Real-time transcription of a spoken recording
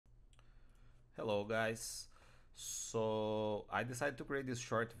Hello guys. So I decided to create this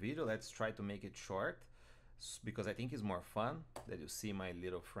short video. Let's try to make it short because I think it's more fun that you see my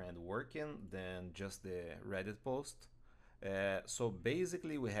little friend working than just the Reddit post. So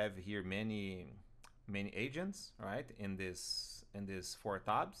basically we have here many agents, right? In this four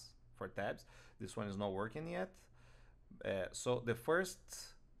tabs. This one is not working yet. So the first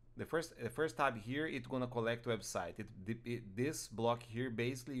tab here, it's gonna collect website. This block here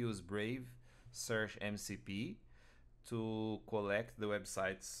basically use Brave search MCP to collect the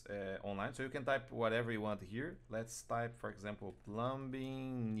websites online. So you can type whatever you want here. Let's type, for example,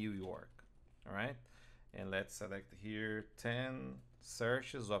 plumbing New York. All right, and let's select here 10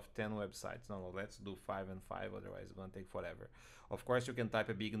 searches of 10 websites. No, let's do 5 and 5, otherwise it's gonna take forever. Of course, you can type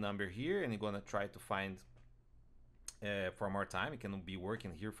a big number here and you're gonna try to find for more time. You can be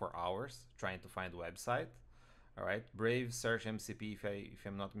working here for hours trying to find a website. All right, Brave search MCP, if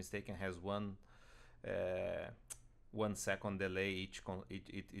I'm not mistaken, has 1 second delay each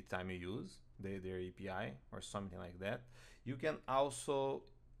time you use their API or something like that. You can also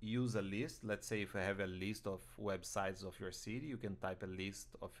use a list. Let's say if I have a list of websites of your city, you can type a list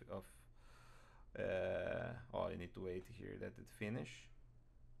of oh, I need to wait here that it finish.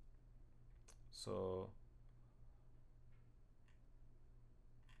 So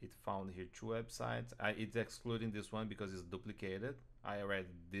it found here 2 websites. It's excluding this one because it's duplicated. I already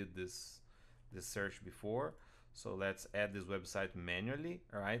did this search before. So let's add this website manually.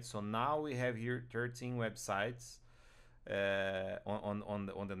 All right, so now we have here 13 websites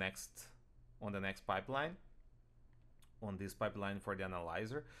on the next pipeline, on this pipeline for the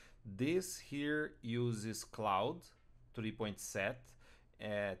analyzer. This here uses cloud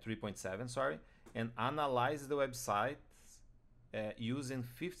 3.7, sorry, and analyze the website using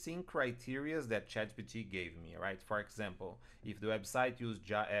 15 criteria that ChatGPT gave me, right? For example, if the website use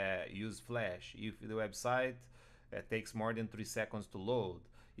Flash, if the website takes more than 3 seconds to load,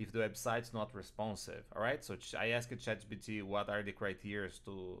 if the website's not responsive, all right? So I asked ChatGPT what are the criteria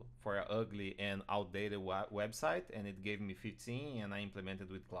for an ugly and outdated website, and it gave me 15, and I implemented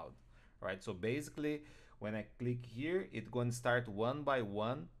with cloud, all right? So basically, when I click here, it's going to start one by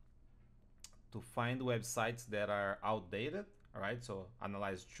one to find websites that are outdated. All right, so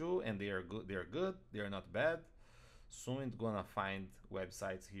analyze true, and they are good. They are not bad. Soon it's gonna find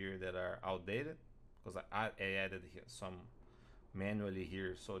websites here that are outdated because I added here some manually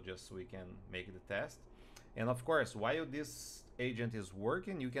here, so just so we can make the test. And of course, while this agent is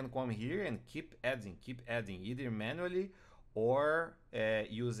working, you can come here and keep adding, either manually or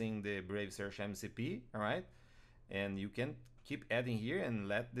using the Brave Search MCP. All right, and you can keep adding here and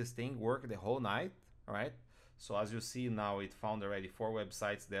let this thing work the whole night. All right. So as you see now, it found already 4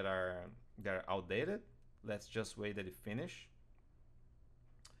 websites that are outdated. Let's just wait that it finish.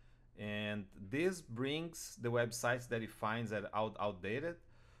 And this brings the websites that it finds that outdated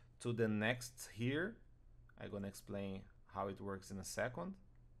to the next here. I'm gonna explain how it works in a second.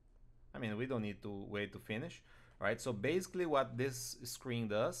 I mean, we don't need to wait to finish, right? So basically what this screen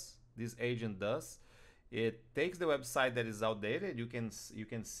does, this agent does, it takes the website that is outdated. You can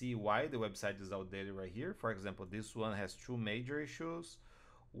see why the website is outdated right here. For example, this one has 2 major issues.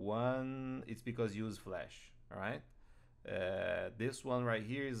 One, it's because use Flash. All right. This one right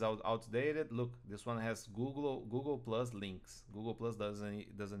here is outdated. Look, this one has Google Plus links. Google Plus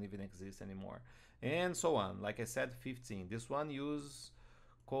doesn't even exist anymore, and so on. Like I said, 15. This one use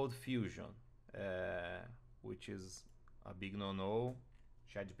Code Fusion, which is a big no-no.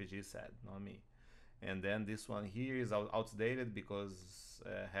 ChatGPT said, not me. And then this one here is outdated because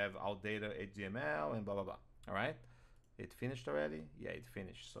have outdated HTML and blah blah blah. All right, it finished already. Yeah, it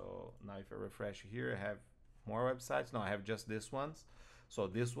finished. So now if I refresh here, I have more websites. No, I have just this ones. So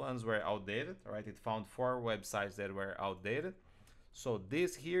these ones were outdated. All right, it found 4 websites that were outdated. So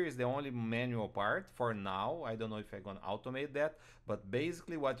this here is the only manual part for now. I don't know if I'm gonna automate that, but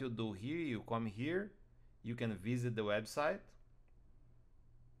basically what you do here, you come here, you can visit the website.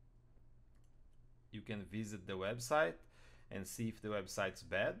 You can visit the website and see if the website's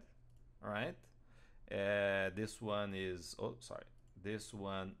bad. All right. This one is, oh, sorry. This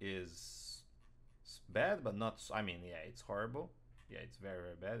one is bad, but not, I mean, yeah, it's horrible. Yeah, it's very,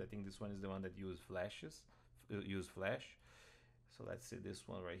 very bad. I think this one is the one that use Flash. So let's see this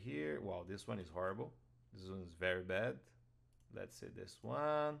one right here. Wow, this one is horrible. This one is very bad. Let's see this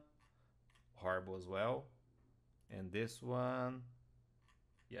one. Horrible as well. And this one,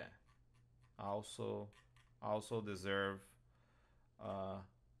 yeah, also deserve a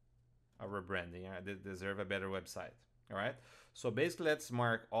rebranding. They deserve a better website. All right, so basically let's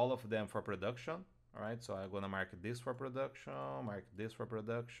mark all of them for production. All right, so I'm gonna mark this for production, mark this for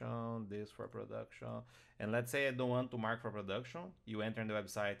production, this for production. And let's say I don't want to mark for production. You enter in the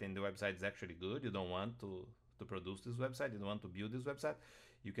website and the website is actually good. You don't want to produce this website. You don't want to build this website.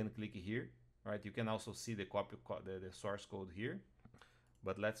 You can click here, right? You can also see the the source code here,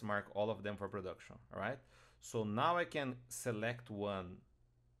 but let's mark all of them for production, all right? So now I can select one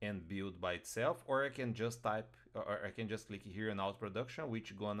and build by itself, or I can just type, or I can just click here in out production,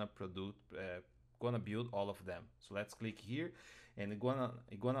 which gonna build all of them. So let's click here, and it's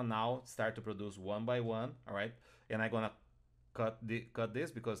gonna now start to produce one by one, all right? And I'm gonna cut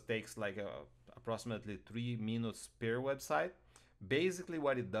this because it takes like approximately 3 minutes per website. Basically,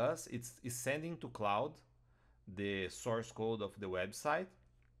 what it does, it's sending to cloud the source code of the website.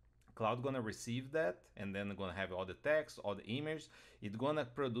 Cloud gonna receive that, and then gonna have all the text, all the images. It's gonna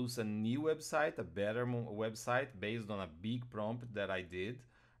produce a new website, a better website based on a big prompt that I did.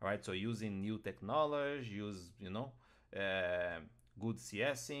 All right, so using new technology, use good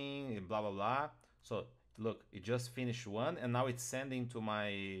CSing, blah blah blah. So look, it just finished one, and now it's sending to my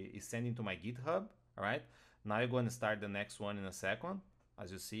GitHub. All right, now you're going to start the next one in a second.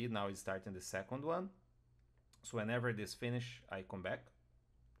 As you see, now it's starting the second one. So whenever this finish, I come back.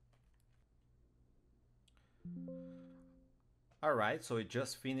 All right, so it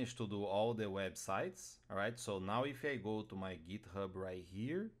just finished to do all the websites. All right, so now if I go to my GitHub right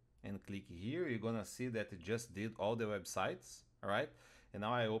here and click here, you're gonna see that it just did all the websites. All right, and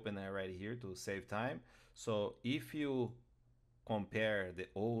now I open it right here to save time. So if you compare the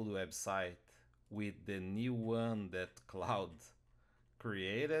old website with the new one that Cloud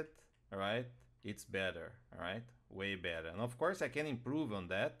created, all right, it's better, all right, way better. And of course I can improve on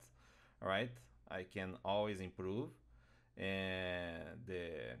that, all right, I can always improve and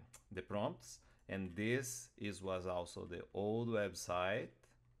the prompts. And this was also the old website,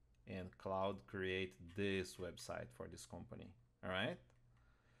 and Cloud create this website for this company, all right?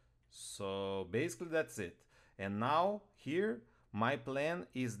 So basically that's it. And now here my plan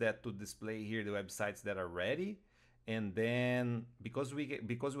is that to display here the websites that are ready, and then because we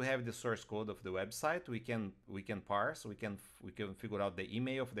have the source code of the website, we can parse, we can figure out the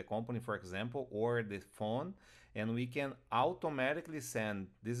email of the company, for example, or the phone, and we can automatically send,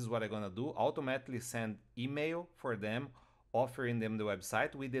 this is what I'm gonna do, automatically send email for them, offering them the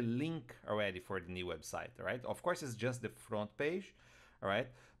website with the link already for the new website. All right, of course it's just the front page, all right,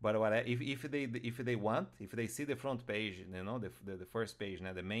 but if they want, if they see the front page, you know, the first page,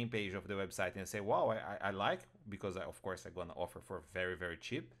 now the main page of the website, and say, wow, I like, because of course I'm gonna offer for very very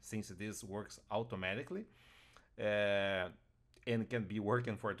cheap, since this works automatically, and can be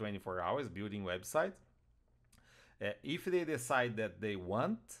working for 24 hours building websites. If they decide that they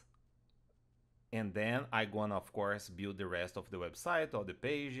want, and then I gonna of course build the rest of the website, all the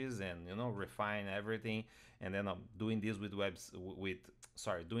pages, and refine everything. And then I'm doing this with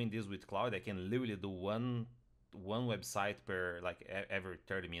doing this with Cloud. I can literally do one website per, like, every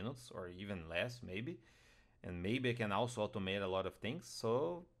 30 minutes or even less maybe. And maybe I can also automate a lot of things.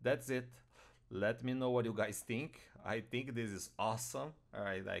 So that's it. Let me know what you guys think. I think this is awesome. All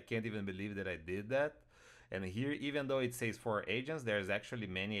right, I can't even believe that I did that. And here, even though it says 4 agents, there's actually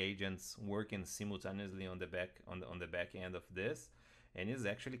many agents working simultaneously on the back end of this, and it's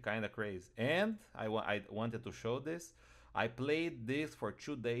actually kind of crazy. And I wanted to show this. I played this for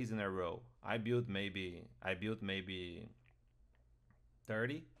 2 days in a row. I built maybe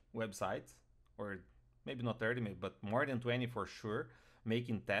 30 websites, or maybe not 30, but more than 20 for sure,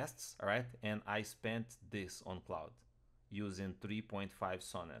 making tests. All right, and I spent this on Cloud using 3.5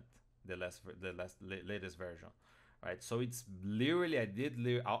 Sonnet, the latest version, right? So it's literally I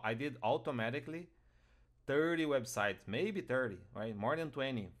did automatically 30 websites, maybe 30, right? More than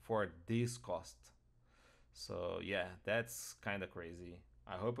 20 for this cost. So yeah, that's kind of crazy.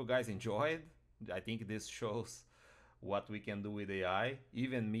 I hope you guys enjoyed. I think this shows what we can do with AI.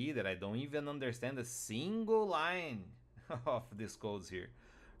 Even me, that I don't even understand a single line of these codes here,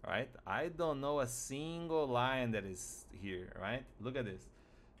 right? I don't know a single line that is here, right? Look at this.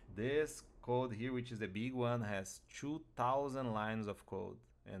 This code here, which is the big one, has 2,000 lines of code.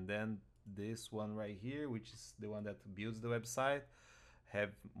 And then this one right here, which is the one that builds the website, have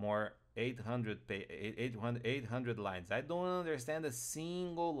more 800 lines. I don't understand a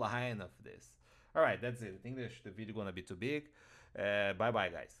single line of this. All right, that's it. I think the video gonna be too big. Bye bye,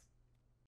 guys.